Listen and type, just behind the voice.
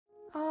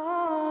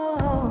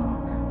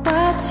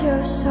What's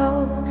your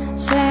soul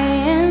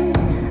saying?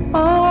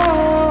 Oh.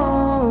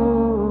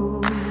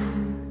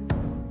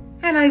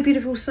 Hello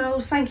beautiful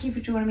souls, thank you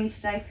for joining me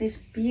today for this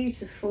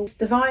beautiful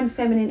Divine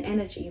Feminine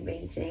Energy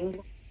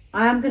reading.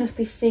 I am going to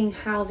be seeing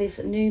how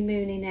this new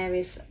moon in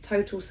Aries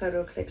total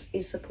solar eclipse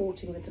is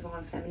supporting the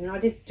Divine Feminine. I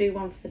did do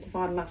one for the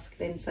Divine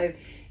Masculine, so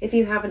if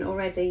you haven't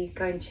already,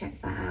 go and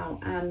check that out.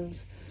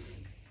 And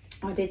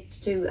I did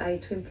do a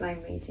twin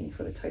flame reading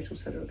for the total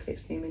solar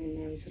eclipse new moon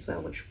in Aries as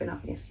well, which went up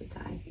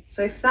yesterday.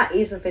 So if that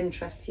is of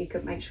interest, you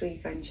could make sure you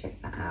go and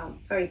check that out.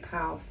 Very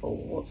powerful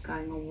what's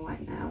going on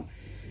right now.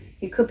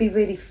 You could be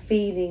really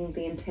feeling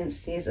the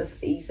intensities of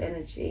these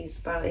energies,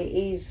 but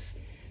it's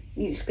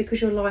because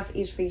your life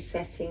is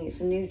resetting. It's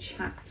a new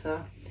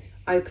chapter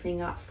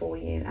opening up for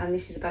you, and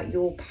this is about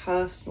your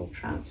personal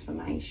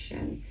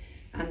transformation.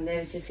 And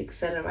there's this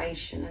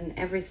acceleration, and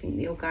everything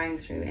that you're going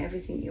through,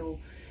 everything you're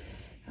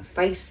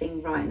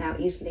facing right now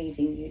is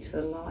leading you to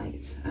the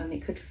light. And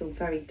it could feel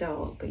very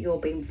dark, but you're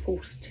being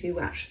forced to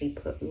actually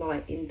put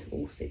light into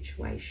all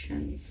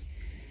situations,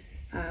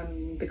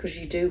 because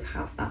you do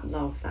have that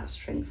love, that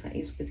strength that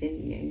is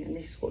within you. And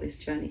this is what this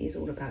journey is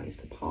all about, is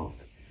the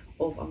path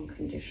of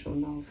unconditional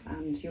love.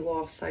 And you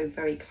are so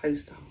very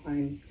close to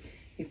home.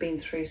 You've been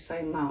through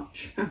so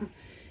much.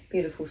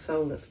 Beautiful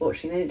soul that's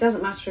watching. And it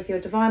doesn't matter if you're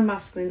a Divine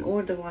Masculine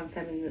or a Divine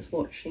Feminine that's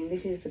watching.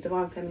 This is the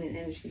Divine Feminine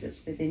energy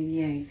that's within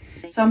you.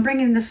 So I'm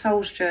bringing the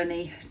soul's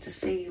journey to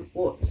see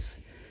what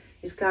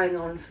is going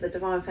on for the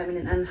Divine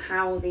Feminine and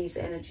how these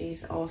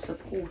energies are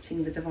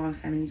supporting the Divine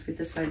Feminines with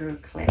the solar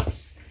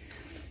eclipse,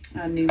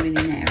 new moon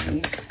in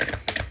Aries.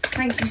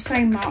 Thank you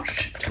so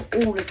much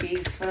to all of you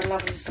for the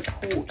love and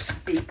support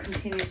that you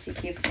continuously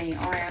give me.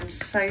 I am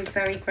so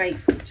very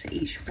grateful to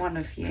each one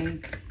of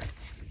you.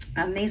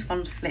 And these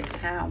ones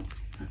flipped out.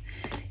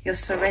 You're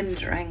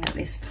surrendering at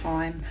this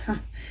time.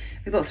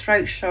 We've got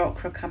throat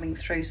chakra coming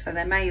through, so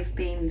there may have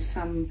been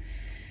some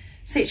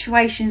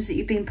situations that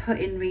you've been put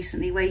in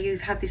recently where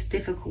you've had this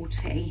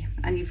difficulty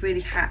and you've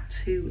really had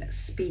to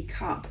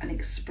speak up and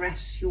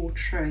express your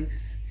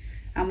truth.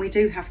 And we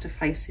do have to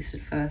face this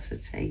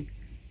adversity,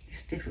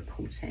 this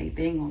difficulty,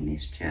 being on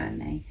this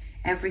journey.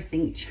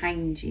 Everything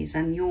changes,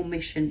 and your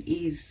mission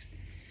is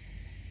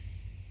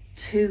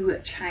to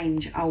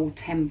change old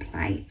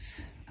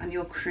templates, and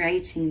you're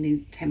creating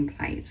new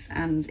templates,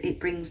 and it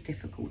brings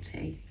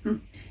difficulty.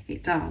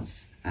 It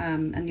does.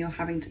 And you're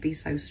having to be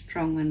so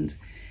strong, and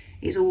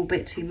it's all a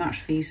bit too much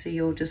for you, so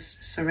you're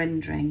just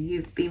surrendering.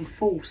 You've been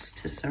forced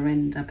to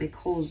surrender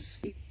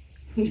because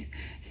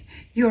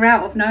you're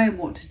out of knowing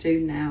what to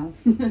do now.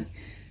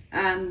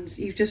 And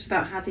you've just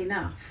about had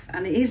enough.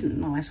 And it isn't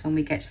nice when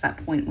we get to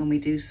that point when we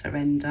do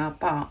surrender,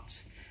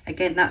 but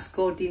again, that's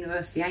God, the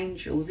universe, the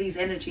angels. These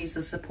energies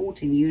are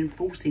supporting you and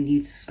forcing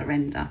you to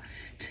surrender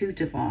to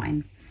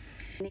divine.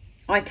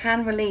 I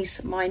can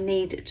release my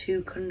need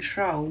to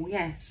control.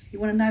 Yes, you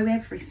want to know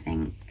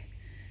everything.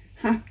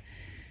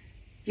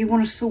 You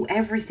want to sort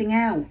everything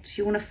out.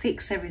 You want to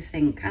fix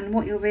everything. And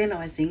what you're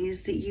realizing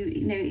is that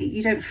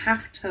you don't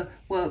have to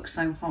work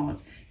so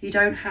hard. You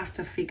don't have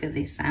to figure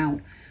this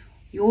out.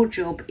 Your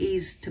job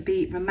is to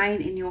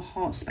remain in your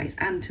heart space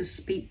and to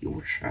speak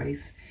your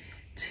truth,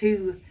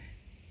 to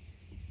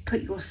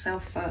put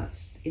yourself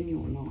first in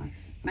your life.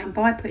 And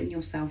by putting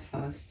yourself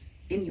first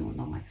in your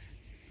life,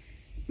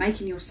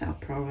 making yourself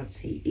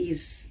priority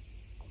is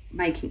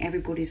making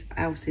everybody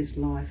else's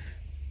life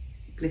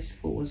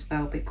blissful as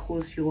well,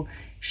 because you're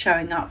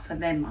showing up for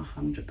them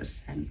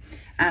 100%.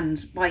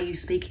 And by you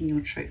speaking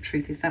your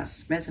truth, if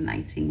that's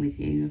resonating with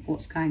you, of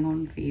what's going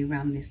on for you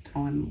around this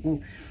time,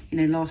 or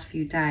last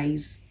few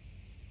days,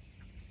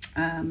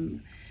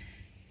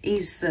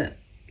 is that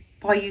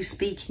by you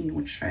speaking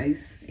your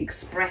truth,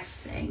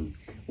 expressing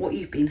what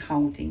you've been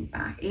holding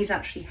back, is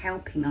actually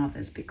helping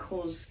others,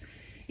 because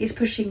it's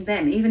pushing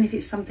them. Even if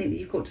it's something that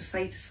you've got to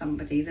say to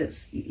somebody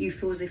that's you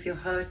feel as if you're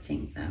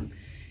hurting them,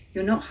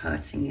 you're not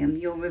hurting them.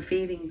 You're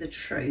revealing the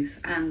truth,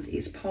 and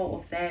it's part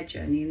of their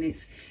journey, and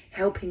it's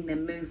helping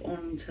them move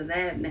on to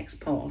their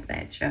next part of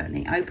their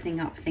journey, opening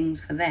up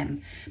things for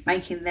them,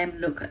 making them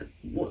look at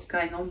what's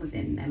going on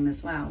within them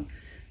as well.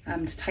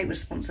 To take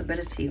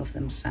responsibility of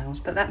themselves.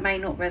 But that may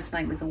not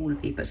resonate with all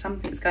of you, but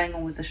something's going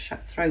on with the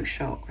throat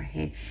chakra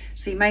here.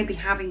 So you may be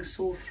having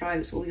sore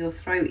throats, or your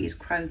throat is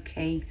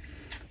croaky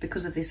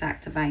because of this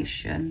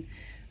activation.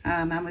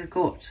 And we've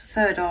got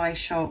third eye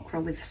chakra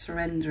with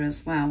surrender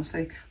as well.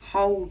 So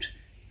hold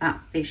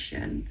that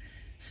vision,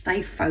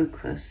 stay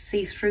focused,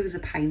 see through the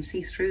pain,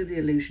 see through the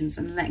illusions,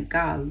 and let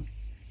go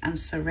and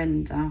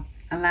surrender.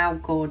 Allow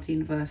God, the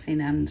universe in.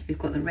 And we've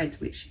got the red,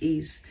 which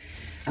is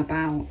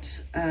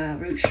about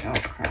root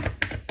chakra.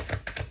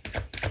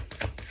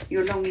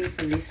 You're longing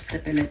for this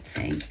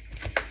stability,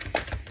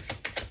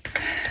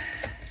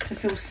 to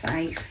feel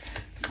safe,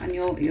 and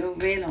you're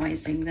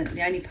realizing that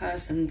the only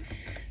person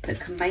that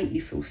can make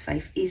you feel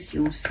safe is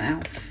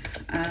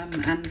yourself,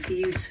 and for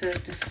you to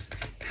just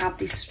have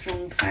this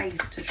strong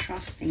faith, to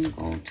trust in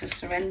God, to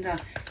surrender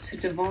to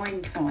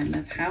divine time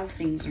of how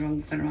things are all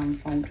going to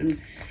unfold,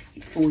 and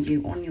for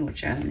you on your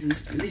journey.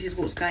 This is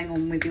what's going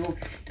on with your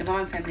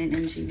divine feminine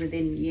energy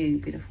within you,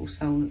 beautiful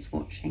soul that's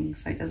watching.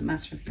 So it doesn't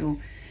matter if you're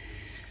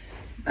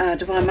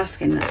divine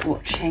masculine that's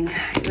watching,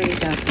 it really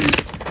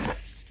doesn't.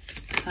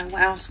 So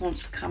what else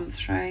wants to come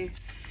through?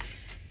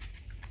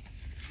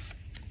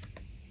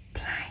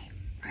 Blame,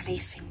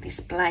 releasing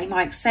this blame.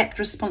 I accept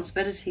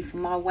responsibility for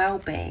my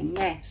well-being.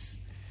 Yes.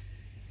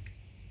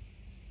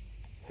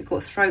 We've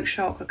got throat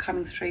chakra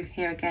coming through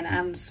here again,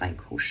 and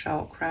sacral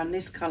chakra, and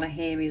this colour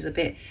here is a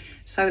bit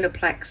solar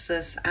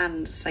plexus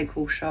and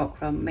sacral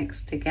chakra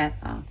mixed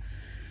together.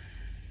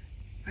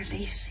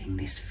 Releasing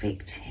this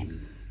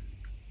victim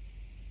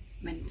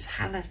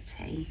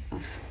mentality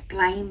of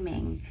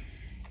blaming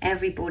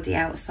everybody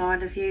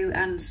outside of you.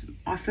 And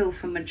I feel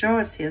for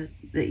majority of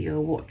that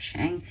you're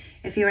watching,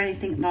 if you're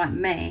anything like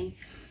me,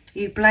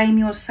 you blame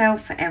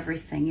yourself for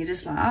everything. You're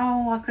just like,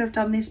 oh, I could have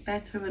done this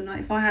better, and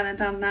if I hadn't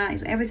done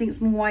that,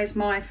 everything's always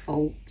my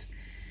fault.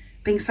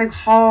 Being so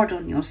hard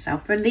on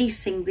yourself,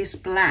 releasing this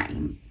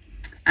blame,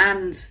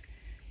 and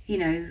you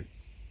know,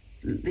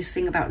 this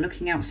thing about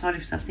looking outside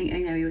of yourself,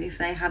 thinking, you know, if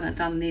they hadn't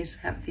done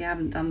this, if you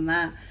haven't done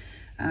that,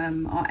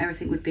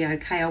 everything would be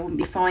okay. I wouldn't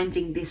be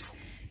finding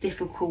this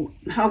difficult.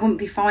 I wouldn't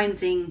be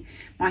finding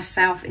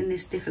myself in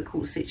this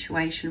difficult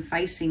situation,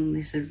 facing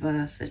this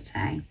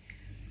adversity.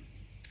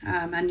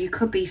 And you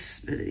could be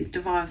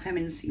divine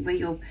feminine,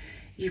 where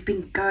you've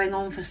been going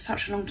on for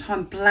such a long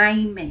time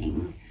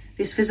blaming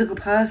this physical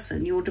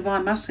person, your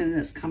divine masculine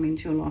that's come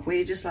into your life, where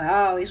you're just like,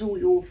 oh, it's all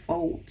your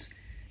fault.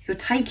 You're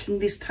taking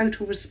this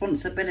total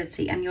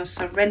responsibility and you're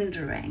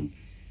surrendering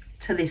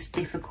to this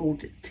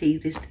difficulty,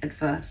 this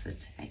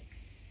adversity.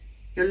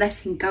 You're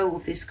letting go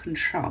of this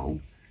control,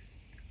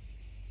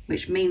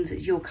 which means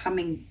that you're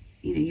coming,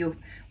 you know, you're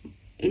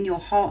in your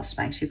heart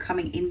space, you're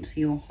coming into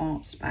your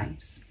heart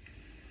space.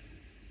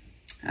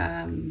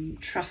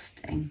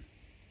 Trusting.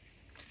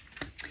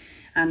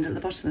 And at the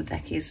bottom of the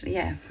deck is,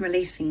 yeah,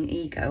 releasing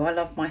ego. I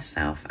love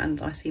myself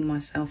and I see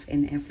myself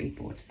in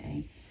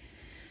everybody.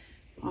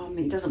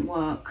 It doesn't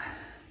work,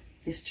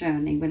 this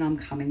journey, when I'm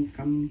coming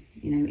from,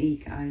 you know,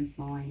 ego,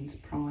 mind,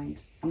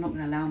 pride. I'm not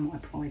going to allow my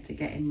pride to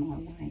get in my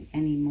way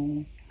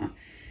anymore.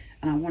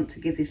 And I want to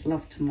give this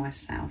love to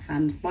myself.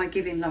 And by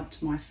giving love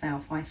to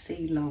myself, I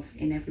see love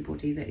in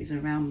everybody that is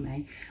around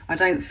me. I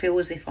don't feel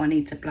as if I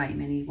need to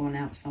blame anyone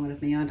outside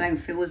of me. I don't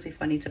feel as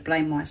if I need to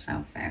blame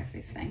myself for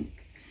everything.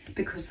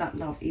 Because that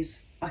love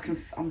is,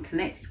 I'm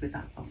connected with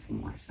that love for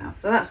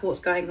myself. So that's what's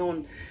going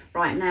on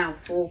right now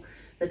for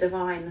the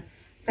divine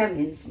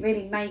feminines.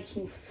 Really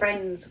making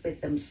friends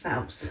with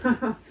themselves.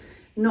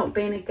 Not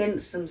being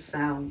against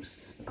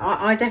themselves.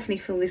 I definitely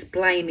feel this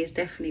blame is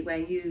definitely where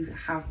you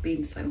have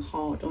been so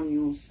hard on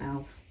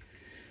yourself.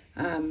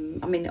 I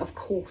mean, of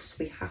course,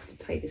 we have to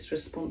take this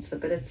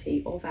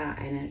responsibility of our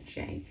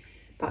energy,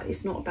 but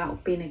it's not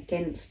about being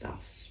against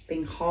us,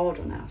 being hard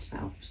on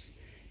ourselves,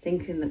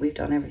 thinking that we've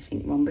done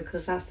everything wrong,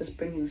 because that's just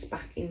bringing us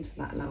back into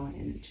that lower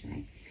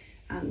energy,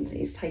 and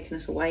it's taking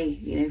us away,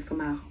 you know,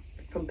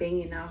 from being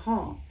in our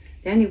heart.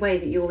 The only way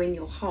that you're in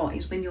your heart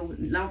is when you're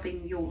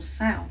loving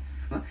yourself,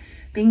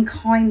 being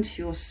kind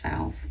to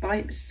yourself,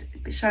 by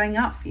showing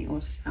up for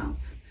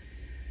yourself.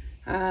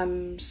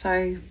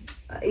 So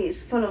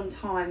it's full on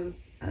time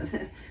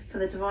for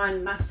the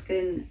divine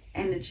masculine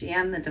energy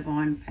and the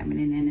divine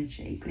feminine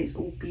energy, but it's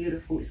all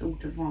beautiful, it's all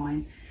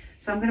divine.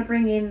 So I'm going to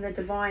bring in the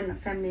divine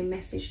feminine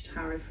message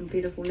tarot from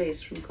beautiful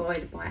Liz from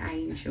Guided by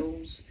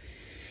Angels,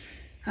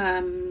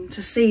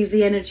 to see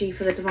the energy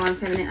for the divine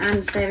feminine.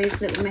 And there is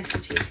little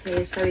messages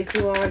here, so if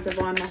you are a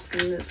divine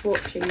masculine that's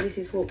watching, this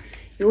is what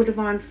your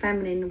divine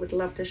feminine would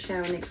love to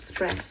share and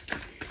express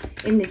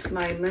in this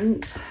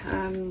moment,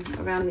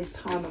 around this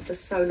time of the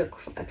solar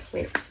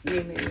eclipse,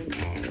 new moon in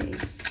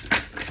Aries.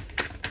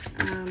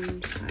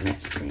 So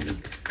let's see.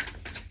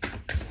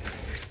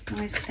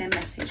 Nice clear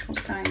message.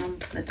 What's going on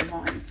for the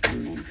divine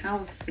feminine? How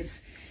is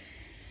this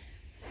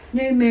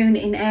new moon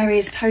in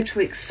Aries,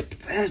 total eclipse,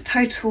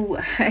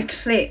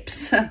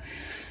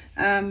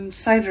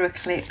 solar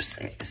eclipse,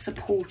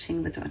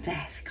 supporting the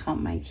death?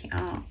 Can't make it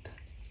up.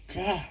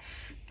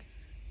 Death.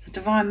 The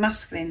divine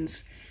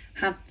masculines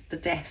had the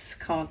death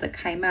card that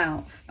came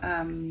out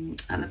at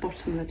the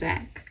bottom of the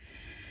deck.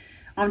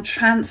 I'm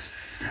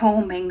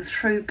transforming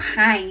through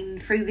pain,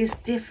 through this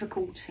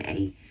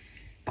difficulty,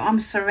 but I'm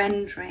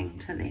surrendering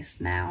to this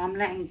now. I'm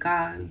letting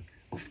go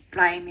of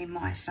blaming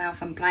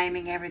myself and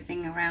blaming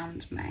everything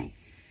around me.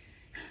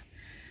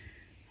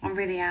 I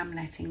really am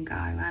letting go,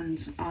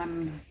 and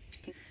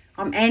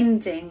I'm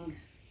ending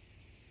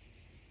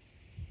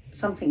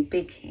something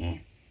big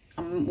here.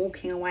 I'm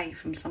walking away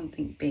from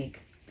something big.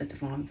 The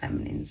divine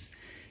feminines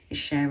is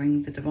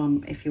sharing the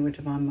divine, if you're a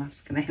divine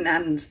masculine,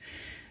 and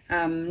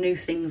new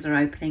things are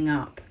opening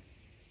up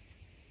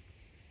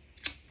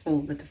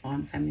for the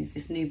divine feminines,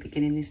 this new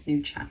beginning, this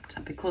new chapter,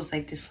 because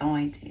they've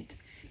decided,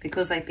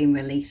 because they've been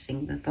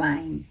releasing the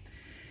blame.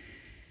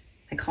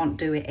 They can't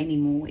do it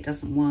anymore, it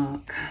doesn't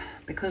work,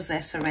 because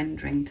they're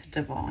surrendering to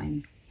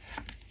divine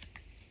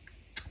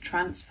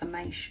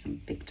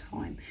transformation, big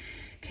time.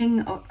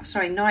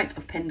 Knight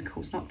of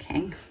Pentacles, not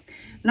King.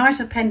 Knight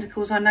of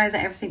Pentacles, I know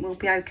that everything will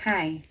be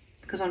okay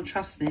because I'm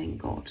trusting in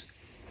God.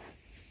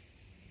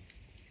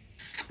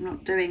 I'm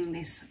not doing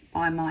this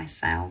by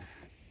myself.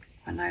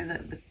 I know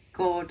that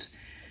God,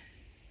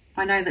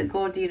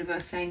 the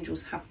universe,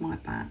 angels have my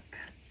back.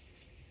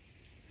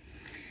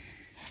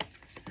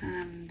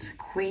 And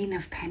Queen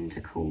of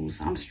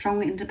Pentacles. I'm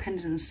strong,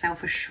 independent and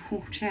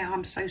self-assured. Yeah,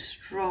 I'm so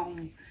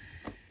strong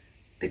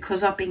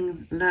because I've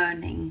been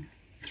learning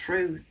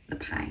through the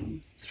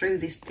pain, through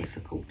this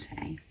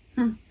difficulty.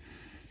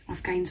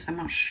 I've gained so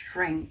much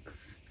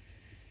strength,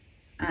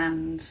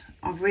 and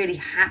I've really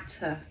had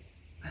to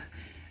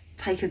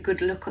take a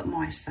good look at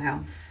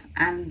myself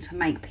and to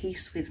make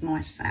peace with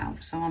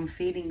myself. So I'm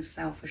feeling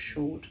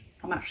self-assured.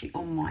 I'm actually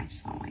on my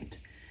side.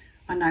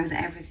 I know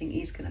that everything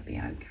is going to be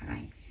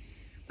okay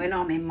when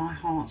I'm in my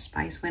heart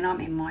space, when I'm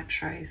in my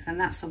truth.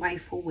 And that's the way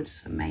forwards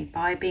for me.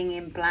 By being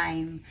in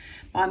blame,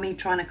 by me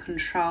trying to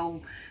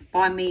control,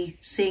 by me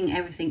seeing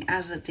everything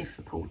as a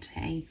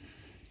difficulty,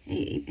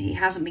 he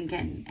hasn't been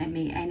getting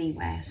me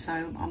anywhere.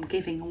 So I'm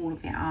giving all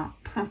of it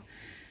up.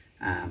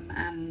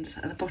 And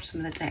at the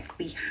bottom of the deck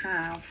we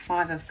have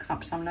 5 of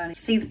Cups. I'm learning to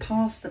see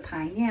past the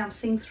pain. Yeah, I'm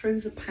seeing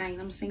through the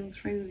pain. I'm seeing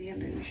through the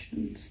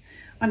illusions.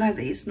 I know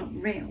that it's not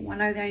real. I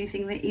know the only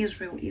thing that is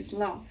real is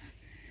love.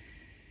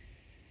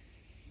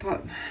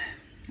 But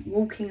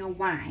walking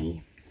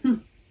away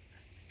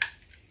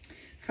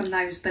from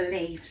those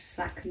beliefs,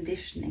 that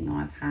conditioning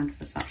I've had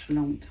for such a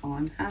long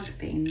time has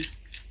been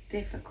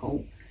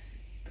difficult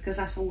because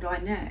that's all I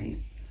knew.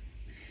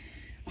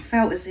 I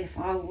felt as if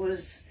I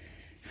was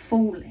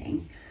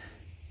falling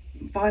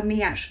by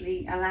me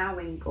actually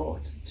allowing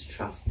God, to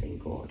trust in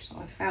God.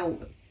 I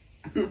felt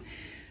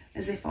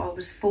as if I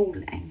was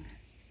falling,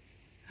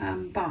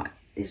 but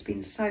there's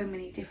been so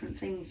many different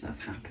things that have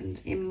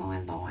happened in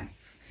my life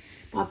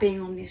by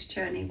being on this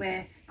journey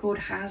where God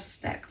has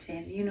stepped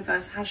in. The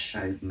universe has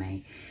showed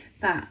me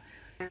that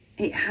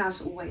it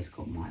has always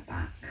got my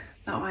back,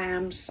 that I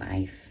am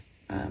safe,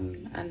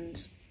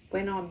 and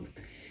when I'm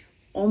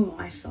on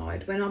my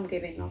side, when I'm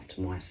giving love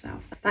to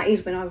myself, that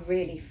is when I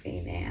really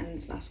feel it, and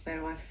that's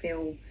where I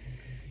feel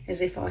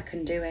as if I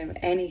can do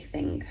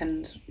anything,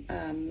 and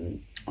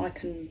I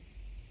can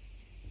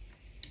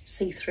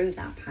see through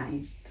that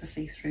pain, to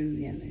see through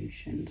the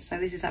illusion. So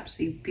this is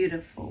absolutely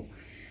beautiful,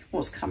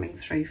 what's coming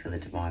through for the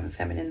Divine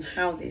Feminine,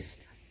 how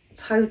this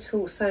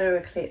total solar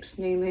eclipse,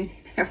 new moon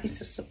in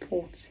Aries, is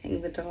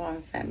supporting the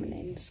Divine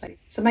Feminine.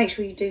 So make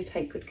sure you do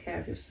take good care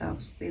of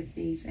yourselves with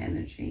these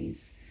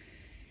energies,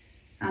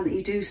 and that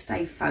you do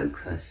stay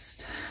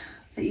focused,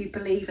 that you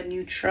believe and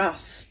you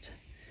trust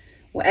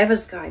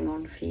whatever's going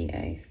on for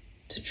you,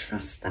 to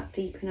trust that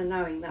deep inner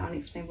knowing, that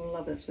unexplainable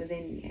love that's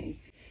within you.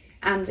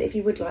 And if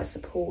you would like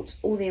support,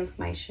 all the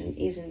information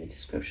is in the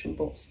description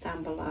box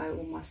down below,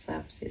 all my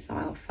services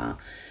I offer.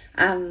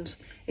 And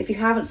if you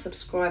haven't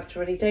subscribed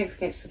already, don't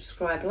forget to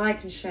subscribe,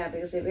 like and share,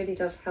 because it really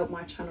does help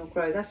my channel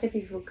grow. That's if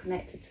you feel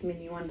connected to me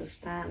and you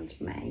understand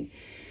me.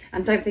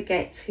 And don't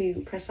forget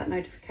to press that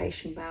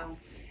notification bell.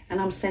 And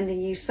I'm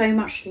sending you so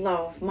much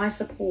love, my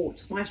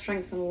support, my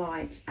strength and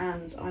light,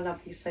 and I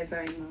love you so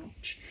very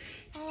much.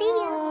 See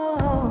ya!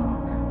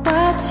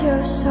 What's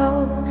your soul